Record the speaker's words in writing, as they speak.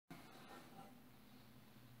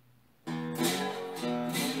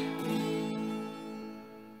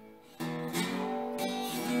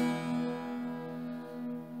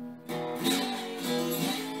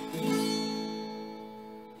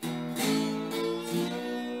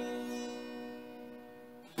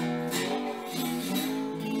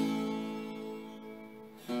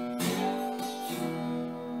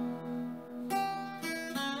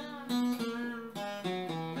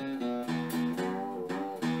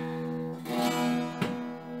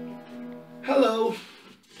Hello!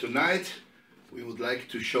 Tonight we would like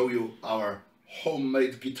to show you our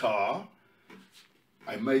homemade guitar.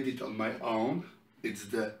 I made it on my own. It's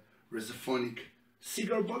the resophonic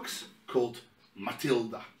cigar box called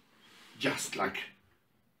Matilda, just like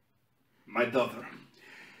my daughter.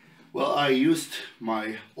 Well, I used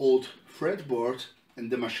my old fretboard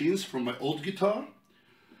and the machines from my old guitar.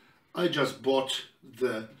 I just bought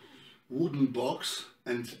the wooden box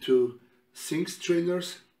and two sink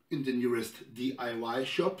strainers in the nearest DIY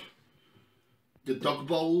shop, the dog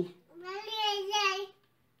bowl,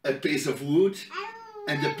 a piece of wood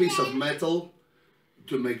and a piece of metal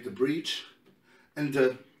to make the bridge, and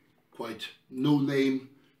a quite no-name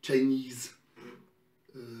Chinese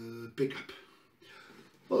pickup.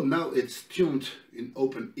 Well, now it's tuned in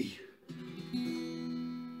open E,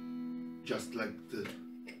 just like the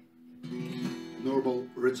normal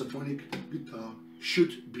resophonic guitar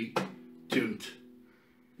should be tuned.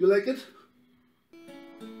 You like it?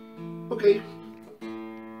 Okay.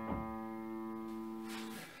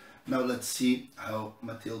 Now let's see how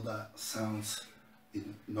Matilda sounds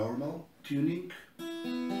in normal tuning.